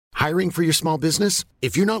Hiring for your small business?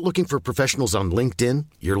 If you're not looking for professionals on LinkedIn,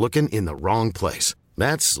 you're looking in the wrong place.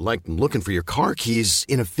 That's like looking for your car keys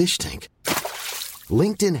in a fish tank.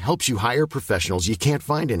 LinkedIn helps you hire professionals you can't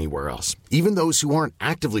find anywhere else, even those who aren't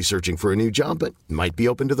actively searching for a new job but might be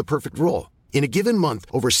open to the perfect role. In a given month,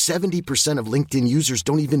 over 70% of LinkedIn users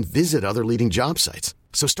don't even visit other leading job sites.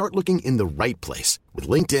 So start looking in the right place. With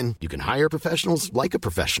LinkedIn, you can hire professionals like a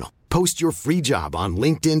professional. Post your free job on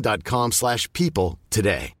linkedin.com/people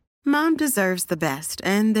today. Mom deserves the best,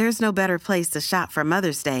 and there's no better place to shop for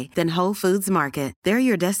Mother's Day than Whole Foods Market. They're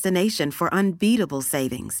your destination for unbeatable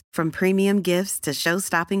savings, from premium gifts to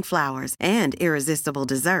show-stopping flowers and irresistible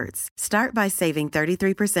desserts. Start by saving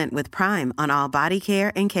 33% with Prime on all body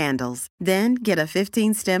care and candles. Then get a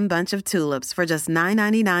 15-stem bunch of tulips for just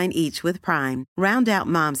 $9.99 each with Prime. Round out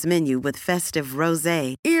Mom's menu with festive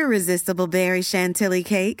rosé, irresistible berry chantilly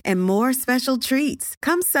cake, and more special treats.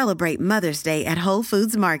 Come celebrate Mother's Day at Whole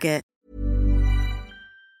Foods Market.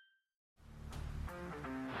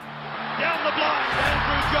 Down the blind,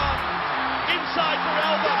 Andrew John. Inside for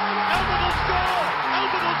Albert. Albert will score.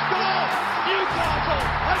 Albert will score. Newcastle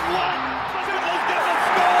have won. Fiddler's going to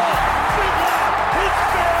score. Fiddler, it's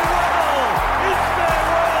farewell. It's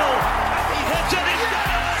farewell. And he hits it. He's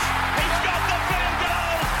got it. He's got the field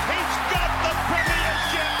goal. He's got the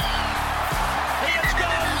premiership. He has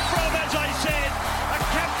gone from, as I said, a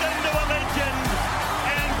captain to a legend.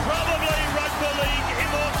 And probably rugby league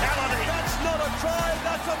immortality. That's not a try.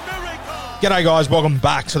 That's a miracle. G'day guys, welcome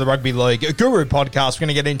back to the Rugby League Guru podcast. We're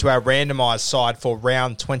going to get into our randomised side for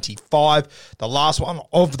round 25, the last one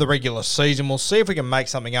of the regular season. We'll see if we can make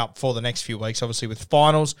something up for the next few weeks. Obviously with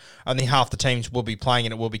finals, only half the teams will be playing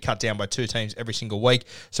and it will be cut down by 2 teams every single week.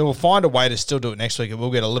 So we'll find a way to still do it next week. It will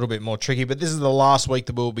get a little bit more tricky, but this is the last week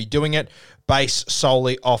that we'll be doing it based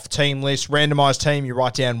solely off team list. Randomised team, you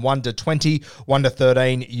write down 1 to 20, 1 to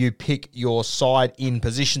 13. You pick your side in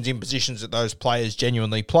positions that those players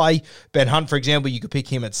genuinely play. Ben Hunt, for example, you could pick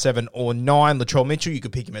him at 7 or 9. Latrell Mitchell, you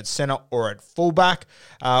could pick him at centre or at fullback.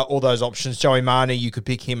 All those options. Joey Manu, you could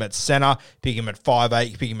pick him at centre, pick him at 5'8",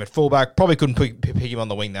 you could pick him at fullback. Probably couldn't pick him on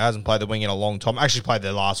the wing. There hasn't played the wing in a long time. Actually played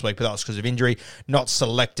there last week, but that was because of injury. Not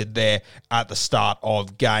selected there at the start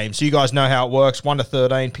of game. So you guys know how it works. 1 to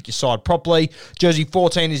 13, pick your side properly. Jersey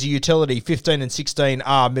 14 is a utility. 15 and 16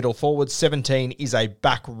 are middle forwards. 17 is a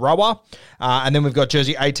back rower. And then we've got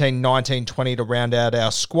jersey 18, 19, 20 to round out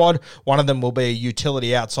our squad. One of them will be a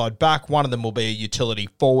utility outside back, one of them will be a utility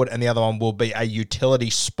forward, and the other one will be a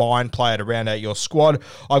utility spine player to round out your squad.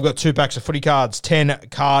 I've got 2 packs of footy cards, 10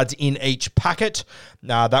 cards in each packet.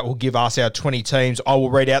 That will give us our 20 teams. I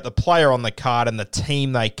will read out the player on the card and the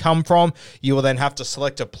team they come from. You will then have to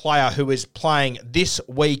select a player who is playing this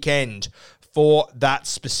weekend for that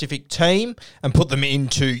specific team and put them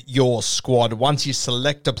into your squad. Once you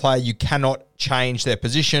select a player, you cannot change their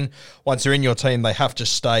position. Once they're in your team, they have to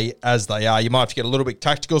stay as they are. You might have to get a little bit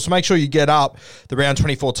tactical, so make sure you get up the round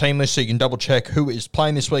 24 team list so you can double check who is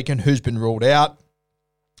playing this weekend, who's been ruled out.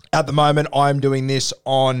 At the moment, I'm doing this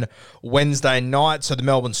on Wednesday night, so the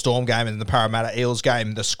Melbourne Storm game and the Parramatta Eels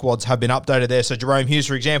game, the squads have been updated there. So Jerome Hughes,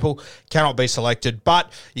 for example, cannot be selected,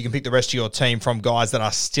 but you can pick the rest of your team from guys that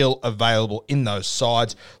are still available in those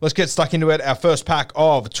sides. Let's get stuck into it. Our first pack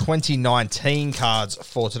of 2019 cards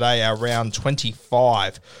for today, our round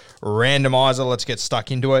 25 randomizer. Let's get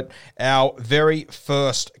stuck into it. Our very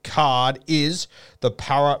first card is the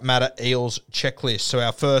Parramatta Eels checklist. So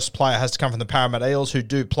our first player has to come from the Parramatta Eels, who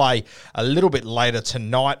do play a little bit later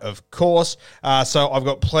tonight, of course. So I've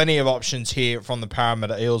got plenty of options here from the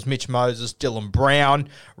Parramatta Eels. Mitch Moses, Dylan Brown,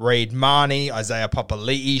 Reid Marnie, Isaiah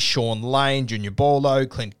Papali'i, Sean Lane, Junior Borlo,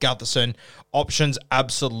 Clint Gutherson. Options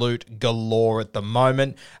absolute galore at the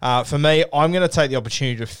moment. For me, I'm going to take the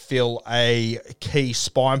opportunity to fill a key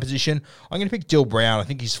spine position. I'm going to pick Dill Brown. I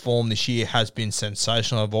think his form this year has been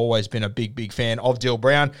sensational. I've always been a big fan of Dill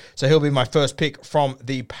Brown, so he'll be my first pick from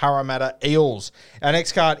the Parramatta Eels. Our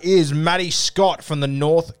next card is Matty Scott from the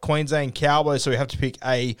North Queensland Cowboys, so we have to pick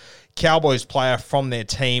a Cowboys player from their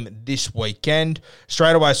team this weekend.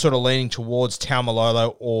 Straight away, sort of leaning towards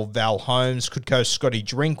Taumalolo or Val Holmes. Could go Scotty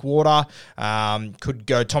Drinkwater. Could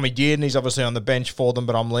go Tommy Dearden. He's obviously on the bench for them,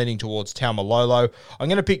 but I'm leaning towards Taumalolo. I'm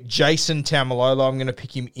going to pick Jason Taumalolo. I'm going to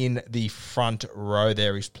pick him in the front row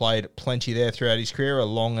there. He's played plenty there throughout his career,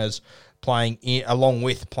 along with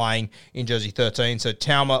playing in Jersey 13. So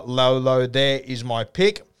Taumalolo there is my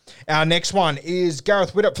pick. Our next one is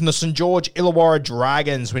Gareth Widdop from the St. George Illawarra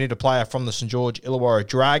Dragons. We need a player from the St. George Illawarra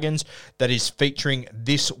Dragons that is featuring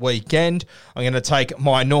this weekend. I'm going to take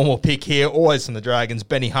my normal pick here, always from the Dragons,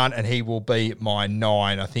 Benny Hunt, and he will be my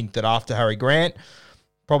 9. I think that after Harry Grant,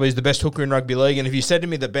 probably is the best hooker in rugby league. And if you said to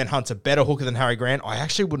me that Ben Hunt's a better hooker than Harry Grant, I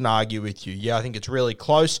actually wouldn't argue with you. Yeah, I think it's really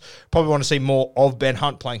close. Probably want to see more of Ben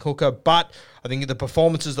Hunt playing hooker, but I think the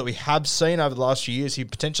performances that we have seen over the last few years, he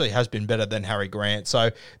potentially has been better than Harry Grant.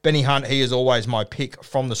 So Benny Hunt, he is always my pick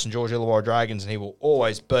from the St. George Illawarra Dragons, and he will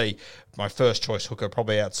always be my first choice hooker,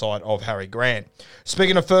 probably outside of Harry Grant.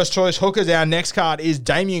 Speaking of first choice hookers, our next card is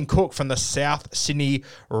Damien Cook from the South Sydney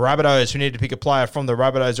Rabbitohs. We need to pick a player from the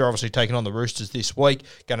Rabbitohs. They're obviously taking on the Roosters this week.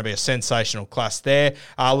 Going to be a sensational clash there.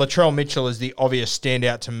 Latrell Mitchell is the obvious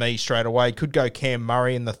standout to me straight away. Could go Cam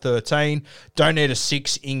Murray in the 13. Don't need a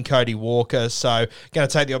 6 in Cody Walker. So going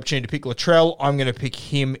to take the opportunity to pick Latrell. I'm going to pick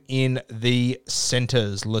him in the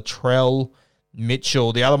centres. Latrell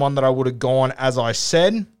Mitchell. The other one that I would have gone, as I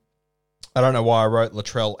said, I don't know why I wrote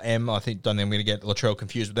Latrell M. Don't think I'm going to get Latrell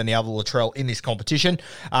confused with any other Latrell in this competition.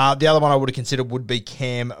 The other one I would have considered would be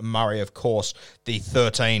Cam Murray, of course, the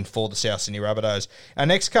 13 for the South Sydney Rabbitohs. Our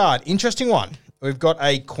next card, interesting one. We've got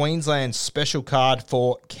a Queensland special card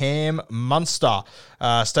for Cam Munster.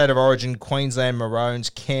 State of Origin Queensland Maroons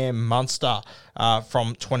Cam Munster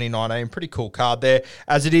from 2019. Pretty cool card there.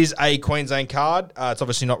 As it is a Queensland card, it's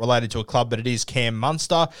obviously not related to a club, but it is Cam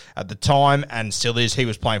Munster at the time and still is. He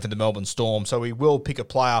was playing for the Melbourne Storm. So we will pick a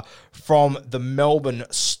player from the Melbourne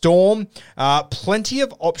Storm. Plenty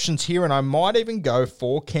of options here, and I might even go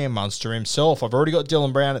for Cam Munster himself. I've already got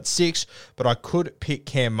Dylan Brown at 6, but I could pick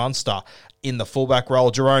Cam Munster in the fullback role.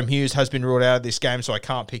 Jerome Hughes has been ruled out of this game, so I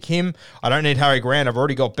can't pick him. I don't need Harry Grant. I've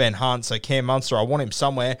already got Ben Hunt, so Cam Munster, I want him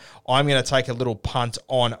somewhere. I'm going to take a little punt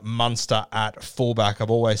on Munster at fullback. I've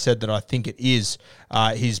always said that I think it is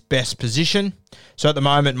his best position. So at the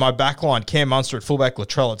moment, my backline, Cam Munster at fullback,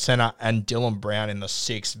 Latrell at centre, and Dylan Brown in the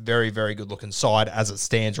 6. Very, very good looking side as it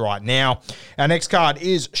stands right now. Our next card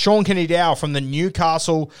is Sean Kenny-Dow from the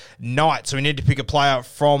Newcastle Knights. So we need to pick a player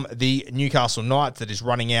from the Newcastle Knights that is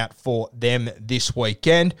running out for them this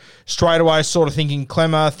weekend. Straight away, sort of thinking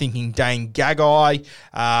Clemmer, thinking Dane Gagai,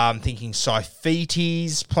 thinking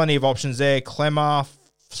Saifitis. Plenty of options there. Clemmer,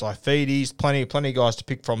 Saifitis, plenty of guys to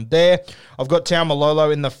pick from there. I've got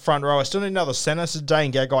Taumalolo in the front row. I still need another centre, so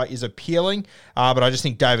Dane Gagai is appealing, but I just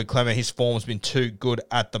think David Clemmer, his form's been too good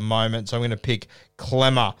at the moment, so I'm going to pick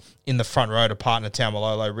Clemmer in the front row to partner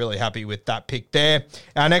Taumalolo. Really happy with that pick there.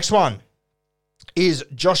 Our next one is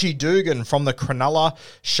Joshy Dugan from the Cronulla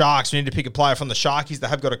Sharks. We need to pick a player from the Sharkies. They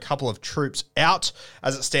have got a couple of troops out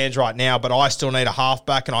as it stands right now, but I still need a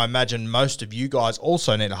halfback, and I imagine most of you guys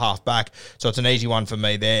also need a halfback, so it's an easy one for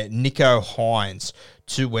me there. Nico Hines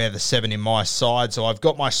to wear the 7 in my side. So I've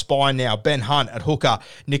got my spine now. Ben Hunt at hooker,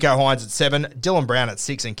 Nico Hines at 7, Dylan Brown at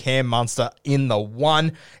 6, and Cam Munster in the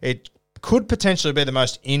 1. It could potentially be the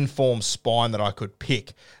most informed spine that I could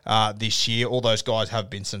pick this year. All those guys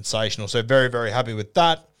have been sensational, so very, very happy with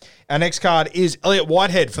that. Our next card is Elliot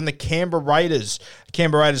Whitehead from the Canberra Raiders.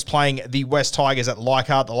 Canberra Raiders playing the West Tigers at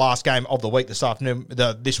Leichhardt, the last game of the week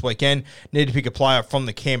this weekend. Need to pick a player from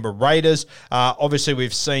the Canberra Raiders. Obviously,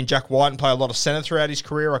 we've seen Jack Whiten play a lot of centre throughout his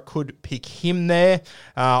career. I could pick him there.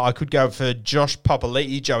 I could go for Josh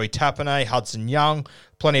Papali'i, Joey Tapine, Hudson Young.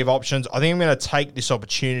 Plenty of options. I think I'm going to take this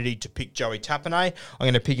opportunity to pick Joey Tapine. I'm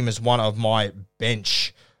going to pick him as one of my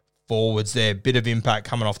bench forwards there. Bit of impact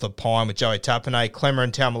coming off the pine with Joey Tapine. Clemmer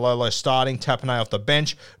and Taumalolo starting. Tapine off the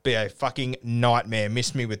bench. Be a fucking nightmare.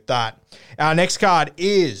 Miss me with that. Our next card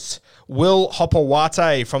is Will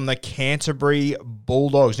Hopewate from the Canterbury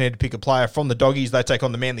Bulldogs. Need to pick a player from the Doggies. They take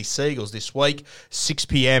on the Manly Seagulls this week, 6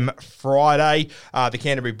 p.m. Friday. The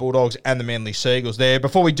Canterbury Bulldogs and the Manly Seagulls there.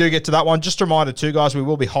 Before we do get to that one, just a reminder too, guys, we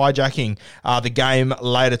will be hijacking the game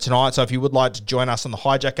later tonight. So if you would like to join us on the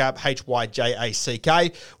Hijack app,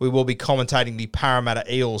 HYJACK, we will be commentating the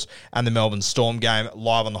Parramatta Eels and the Melbourne Storm game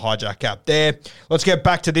live on the Hijack app there. Let's get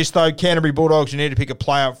back to this though. Canterbury Bulldogs, you need to pick a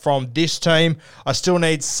player from this team. I still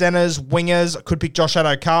need centres, wingers. I could pick Josh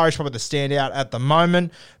Adokar. He's probably the standout at the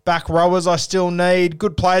moment. Back rowers I still need.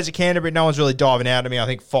 Good players at Canterbury. No one's really diving out at me. I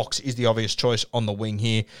think Fox is the obvious choice on the wing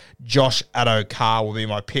here. Josh Adokar will be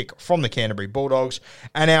my pick from the Canterbury Bulldogs.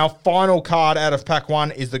 And our final card out of pack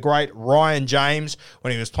 1 is the great Ryan James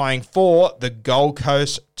when he was playing for the Gold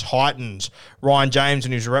Coast Titans. Ryan James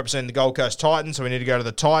when he was representing the Gold Coast Titans, so we need to go to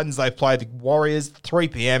the Titans. They play the Warriors 3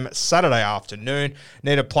 p.m. Saturday afternoon.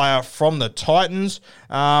 Need a player from the Titans.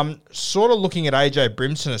 Sort of looking at AJ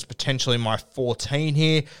Brimson as potentially my 14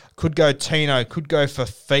 here. Could go Tino, could go for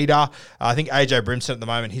Feeder. I think AJ Brimson at the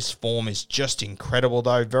moment, his form is just incredible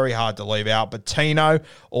though. Very hard to leave out. But Tino,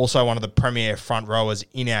 also one of the premier front rowers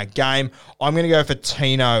in our game. I'm going to go for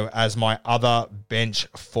Tino as my other bench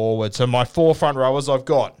forward. So my 4 front rowers I've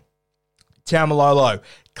got Taumalolo,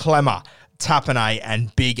 Clemmer, Tapine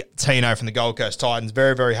and Big Tino from the Gold Coast Titans.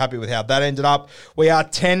 Very, very happy with how that ended up. We are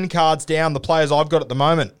 10 cards down. The players I've got at the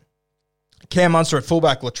moment: Cam Munster at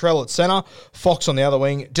fullback, Latrell at centre, Fox on the other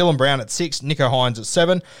wing, Dylan Brown at 6, Nico Hines at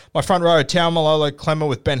 7. My front row, Taumalolo, Clemmer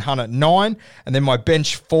with Ben Hunt at 9. And then my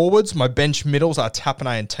bench forwards, my bench middles are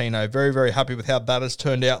Tapine and Tino. Very, very happy with how that has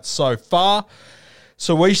turned out so far.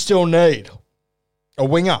 So we still need a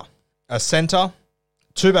winger, a centre,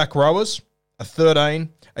 2 back rowers, a 13,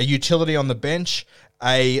 a utility on the bench,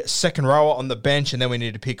 a second rower on the bench, and then we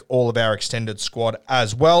need to pick all of our extended squad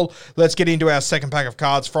as well. Let's get into our second pack of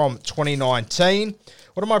cards from 2019.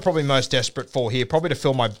 What am I probably most desperate for here? Probably to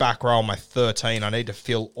fill my back row on my 13. I need to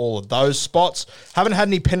fill all of those spots. Haven't had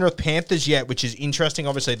any Penrith Panthers yet, which is interesting.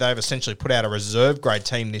 Obviously, they've essentially put out a reserve grade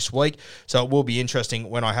team this week, so it will be interesting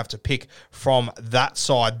when I have to pick from that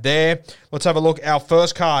side there. Let's have a look. Our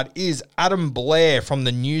first card is Adam Blair from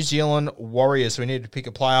the New Zealand Warriors. So we need to pick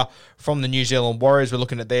a player from the New Zealand Warriors. We're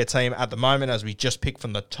looking at their team at the moment as we just picked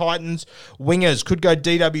from the Titans. Wingers could go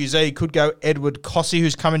DWZ, could go Edward Cossey,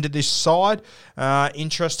 who's coming to this side.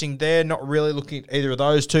 Interesting there. Not really looking at either of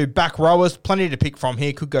those two. Back rowers, plenty to pick from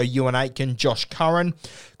here. Could go Ewan Aitken, Josh Curran.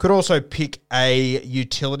 Could also pick a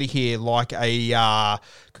utility here like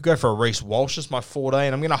could go for a Reece Walsh as my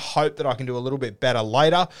 14. I'm going to hope that I can do a little bit better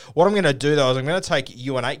later. What I'm going to do, though, is I'm going to take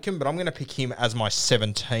Ewan Aitken, but I'm going to pick him as my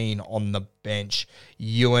 17 on the bench.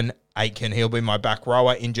 Ewan Aitken, he'll be my back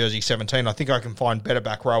rower in jersey 17. I think I can find better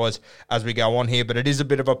back rowers as we go on here, but it is a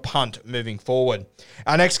bit of a punt moving forward.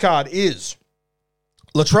 Our next card is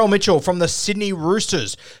Latrell Mitchell from the Sydney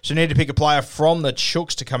Roosters. So we need to pick a player from the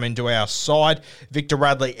Chooks to come into our side. Victor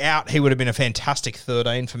Radley out. He would have been a fantastic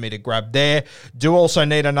 13 for me to grab there. Do also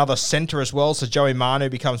need another centre as well. So Joey Manu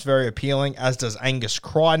becomes very appealing, as does Angus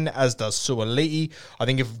Crichton, as does Suali'i. I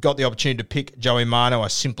think if I've got the opportunity to pick Joey Manu, I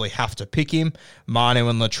simply have to pick him. Manu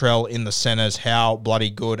and Latrell in the centres. How bloody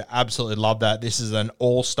good. Absolutely love that. This is an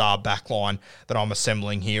all-star backline that I'm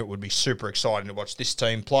assembling here. It would be super exciting to watch this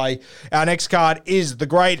team play. Our next card is the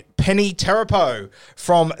great Penny Terapo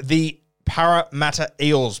from the Parramatta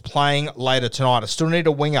Eels, playing later tonight. I still need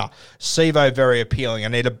a winger. Sevo, very appealing. I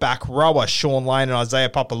need a back rower. Sean Lane and Isaiah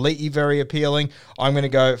Papali'i, very appealing. I'm going to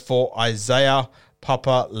go for Isaiah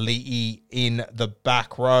Papali'i in the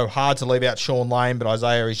back row. Hard to leave out Sean Lane, but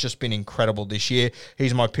Isaiah has just been incredible this year.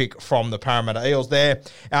 He's my pick from the Parramatta Eels there.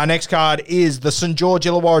 Our next card is the St. George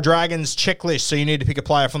Illawarra Dragons checklist. So you need to pick a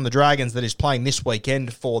player from the Dragons that is playing this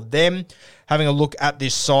weekend for them. Having a look at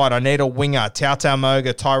this side, I need a winger. Tautau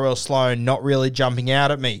Moga, Tyrell Sloan, not really jumping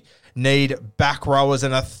out at me. Need back rowers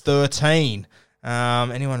and a 13.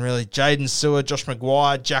 Anyone really? Jaden Seward, Josh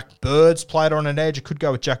McGuire, Jack Bird's played on an edge. I could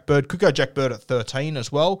go with Jack Bird. Could go Jack Bird at 13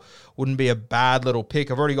 as well. Wouldn't be a bad little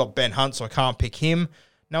pick. I've already got Ben Hunt, so I can't pick him.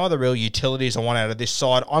 No other real utilities I want out of this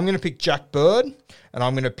side. I'm going to pick Jack Bird, and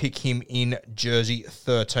I'm going to pick him in jersey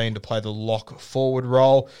 13 to play the lock forward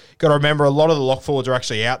role. Got to remember, a lot of the lock forwards are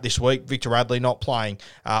actually out this week. Victor Radley not playing.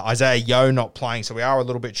 Isaiah Yeo not playing, so we are a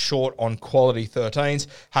little bit short on quality 13s.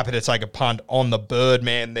 Happy to take a punt on the Bird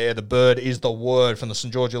man there. The Bird is the word from the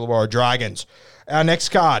St. George Illawarra Dragons. Our next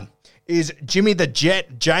card is Jimmy the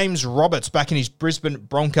Jet, James Roberts, back in his Brisbane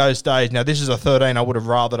Broncos days. Now, this is a 13 I would have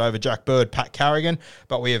rathered over Jack Bird, Pat Carrigan,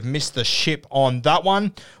 but we have missed the ship on that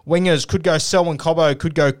one. Wingers could go Selwyn Cobbo,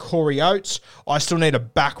 could go Corey Oates. I still need a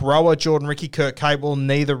back rower, Jordan Ricky, Kurt Capewell,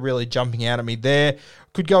 neither really jumping out at me there.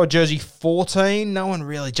 Could go a jersey 14. No one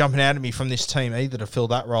really jumping out at me from this team either to fill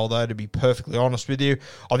that role, though, to be perfectly honest with you.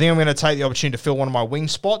 I think I'm going to take the opportunity to fill one of my wing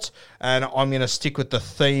spots, and I'm going to stick with the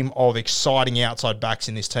theme of exciting outside backs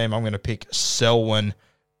in this team. I'm going to pick Selwyn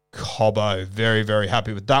Cobbo. Very, very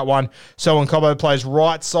happy with that one. Selwyn Cobbo plays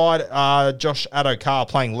right side. Josh Adokar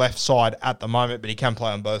playing left side at the moment, but he can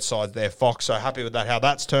play on both sides there, Fox. So happy with that, how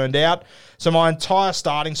that's turned out. So my entire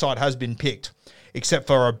starting side has been picked, except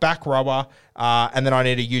for a back rower, and then I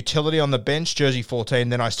need a utility on the bench, jersey 14.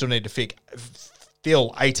 Then I still need to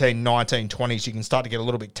fill 18, 19, 20, so you can start to get a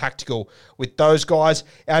little bit tactical with those guys.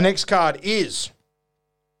 Our next card is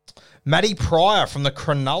Matty Pryor from the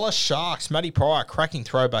Cronulla Sharks. Matty Pryor, cracking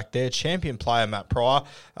throwback there. Champion player, Matt Pryor.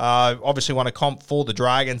 Obviously won a comp for the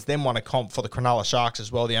Dragons, then won a comp for the Cronulla Sharks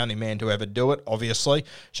as well. The only man to ever do it, obviously.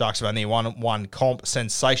 Sharks have only won one comp.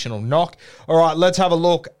 Sensational knock. All right, let's have a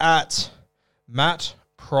look at Matt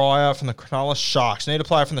Pryor from the Cronulla Sharks. Need a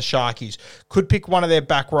player from the Sharkies. Could pick one of their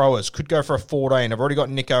back rowers. Could go for a 14. I've already got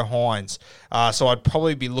Nico Hines. So I'd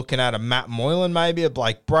probably be looking at a Matt Moylan, maybe a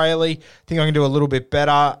Blake Brayley. Think I can do a little bit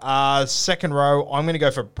better. Second row, I'm going to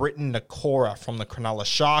go for Britton Nakora from the Cronulla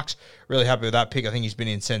Sharks. Really happy with that pick. I think he's been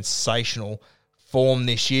in sensational form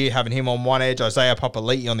this year, having him on one edge, Isaiah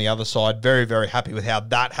Papali'i on the other side. Very, very happy with how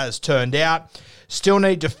that has turned out. Still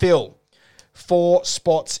need to fill 4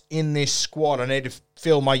 spots in this squad. I need to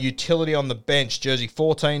fill my utility on the bench, jersey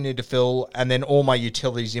 14, need to fill, and then all my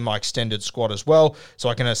utilities in my extended squad as well. So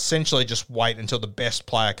I can essentially just wait until the best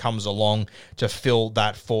player comes along to fill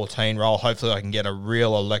that 14 role. Hopefully I can get a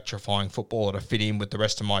real electrifying footballer to fit in with the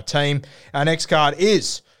rest of my team. Our next card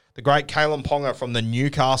is the great Kalen Ponga from the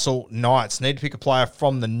Newcastle Knights. Need to pick a player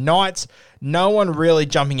from the Knights. No one really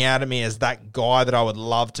jumping out at me as that guy that I would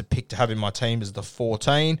love to pick to have in my team is the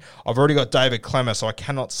 14. I've already got David Klemmer, so I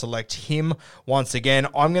cannot select him once again.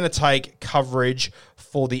 I'm going to take coverage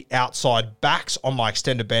for the outside backs on my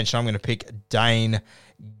extended bench, and I'm going to pick Dane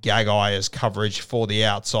Gagai as coverage for the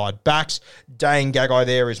outside backs. Dane Gagai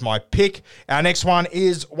there is my pick. Our next one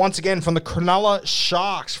is, once again, from the Cronulla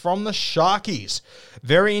Sharks, from the Sharkies.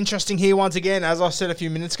 Very interesting here once again. As I said a few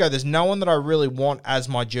minutes ago, there's no one that I really want as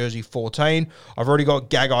my jersey 14. I've already got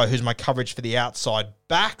Gagai, who's my coverage for the outside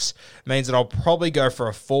backs. It means that I'll probably go for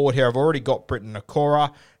a forward here. I've already got Britton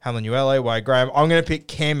Nakora, Halen Wade Graham. I'm going to pick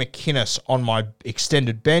Cam McInnes on my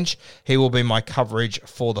extended bench. He will be my coverage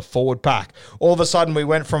for the forward pack. All of a sudden, we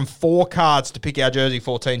went from 4 cards to pick our jersey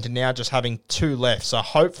 14 to now just having 2 left. So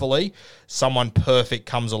hopefully someone perfect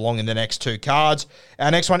comes along in the next 2 cards.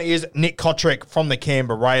 Our next one is Nick Kotrick from the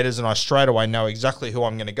Canberra Raiders, and I straight away know exactly who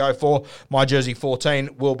I'm going to go for. My jersey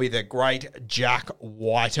 14 will be the great Jack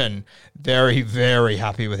Whiten. Very, very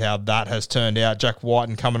happy with how that has turned out. Jack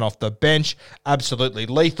Whiten coming off the bench, absolutely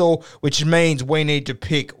lethal, which means we need to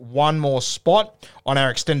pick one more spot on our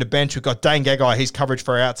extended bench. We've got Dane Gagai, his coverage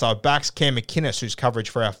for our outside backs. Cam McInnes, who's coverage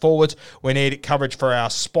for our forwards. We need coverage for our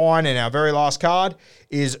spine, and our very last card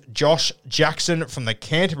is Josh Jackson from the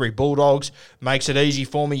Canterbury Bulldogs. Makes it easy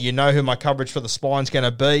for me. You know who my coverage for the spine's going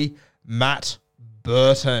to be. Matt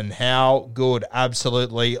Burton. How good.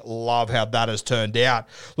 Absolutely love how that has turned out.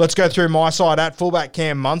 Let's go through my side. At fullback,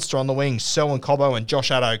 Cam Munster. On the wings, Selwyn Cobbo and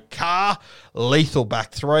Josh Addo-Carr. Lethal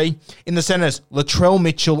back 3. In the centres, Latrell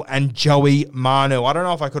Mitchell and Joey Manu. I don't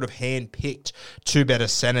know if I could have hand-picked 2 better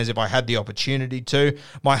centres if I had the opportunity to.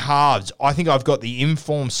 My halves, I think I've got the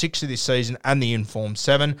inform 6 of this season and the inform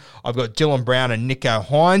 7. I've got Dylan Brown and Nico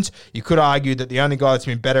Hines. You could argue that the only guy that's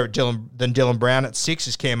been better at than Dylan Brown at 6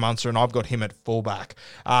 is Cam Munster, and I've got him at fullback.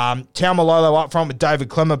 Taumalolo up front with David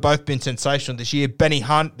Klemmer, both been sensational this year. Benny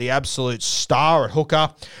Hunt, the absolute star at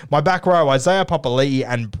hooker. My back row, Isaiah Papali'i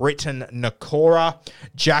and Britton Nakora.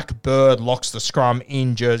 Jack Bird locks the scrum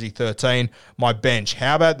in jersey 13. My bench,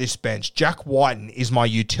 how about this bench? Jack Whiten is my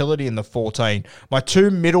utility in the 14. My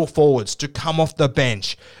 2 middle forwards to come off the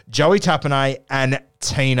bench, Joey Tapine and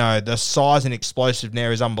Tino. The size and explosive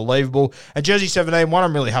there is unbelievable. And jersey 17, one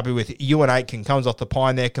I'm really happy with, Ewan Aitken comes off the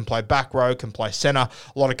pine there, can play back row, can play centre,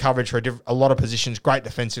 a lot of coverage for a lot of positions, great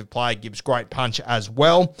defensive play, gives great punch as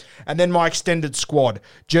well. And then my extended squad,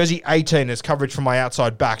 jersey 18 as coverage for my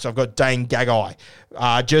outside backs, I've got Dane Gagai.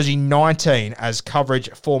 Jersey 19 as coverage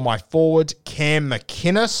for my forwards, Cam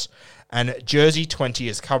McInnes. And jersey 20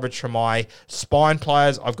 is coverage for my spine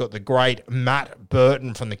players. I've got the great Matt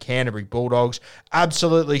Burton from the Canterbury Bulldogs.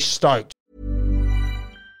 Absolutely stoked.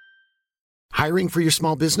 Hiring for your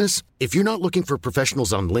small business? If you're not looking for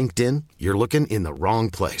professionals on LinkedIn, you're looking in the wrong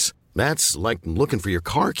place. That's like looking for your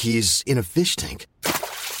car keys in a fish tank.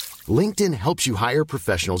 LinkedIn helps you hire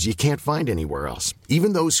professionals you can't find anywhere else,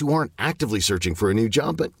 even those who aren't actively searching for a new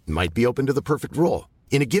job but might be open to the perfect role.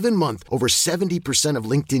 In a given month, over 70% of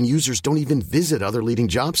LinkedIn users don't even visit other leading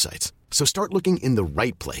job sites. So start looking in the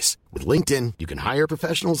right place. With LinkedIn, you can hire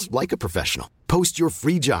professionals like a professional. Post your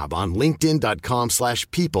free job on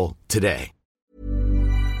linkedin.com/people today.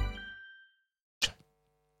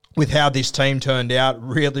 With how this team turned out,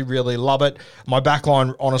 really, really love it. My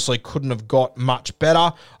backline honestly couldn't have got much better.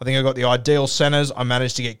 I think I got the ideal centres. I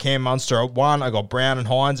managed to get Cam Munster at 1. I got Brown and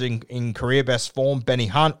Hines in career best form. Benny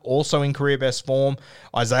Hunt also in career best form.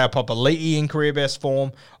 Isaiah Papali'i in career best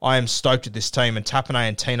form. I am stoked with this team. And Tapine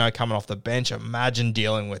and Tino coming off the bench. Imagine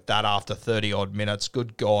dealing with that after 30-odd minutes.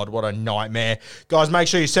 Good God, what a nightmare. Guys, make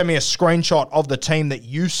sure you send me a screenshot of the team that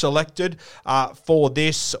you selected for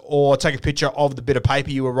this, or take a picture of the bit of paper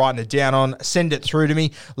you were writing it down on. Send it through to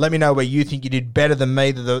me. Let me know where you think you did better than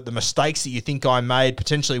me, the mistakes that you think I made,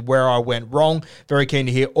 potentially where I went wrong. Very keen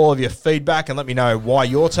to hear all of your feedback, and let me know why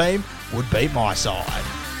your team would beat my side.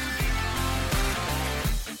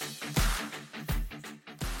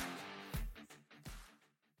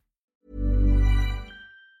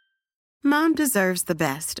 Mom deserves the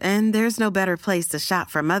best, and there's no better place to shop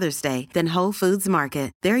for Mother's Day than Whole Foods Market.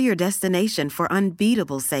 They're your destination for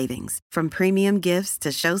unbeatable savings, from premium gifts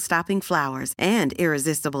to show-stopping flowers and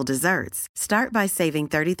irresistible desserts. Start by saving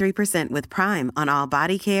 33% with Prime on all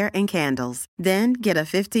body care and candles. Then get a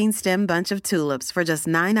 15-stem bunch of tulips for just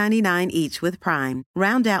 $9.99 each with Prime.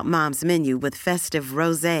 Round out Mom's menu with festive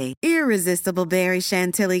rosé, irresistible berry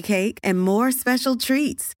chantilly cake, and more special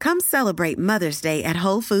treats. Come celebrate Mother's Day at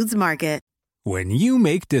Whole Foods Market. When you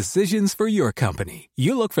make decisions for your company,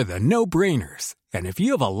 you look for the no-brainers. And if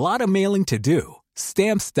you have a lot of mailing to do,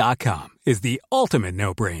 Stamps.com is the ultimate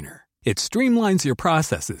no-brainer. It streamlines your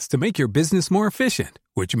processes to make your business more efficient,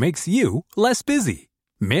 which makes you less busy.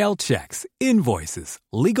 Mail checks, invoices,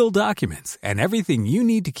 legal documents, and everything you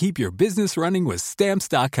need to keep your business running with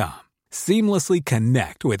Stamps.com. Seamlessly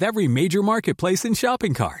connect with every major marketplace and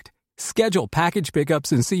shopping cart. Schedule package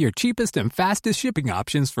pickups and see your cheapest and fastest shipping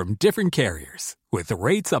options from different carriers, with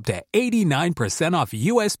rates up to 89% off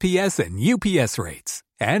USPS and UPS rates.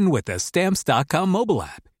 And with the Stamps.com mobile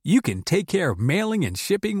app, you can take care of mailing and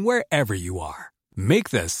shipping wherever you are. Make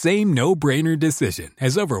the same no-brainer decision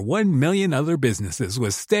as over 1 million other businesses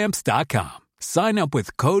with Stamps.com. Sign up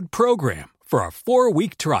with code PROGRAM for a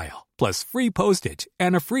 4-week trial, plus free postage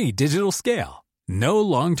and a free digital scale. No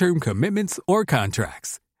long-term commitments or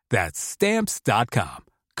contracts. That's Stamps.com.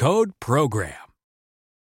 Code PROGRAM.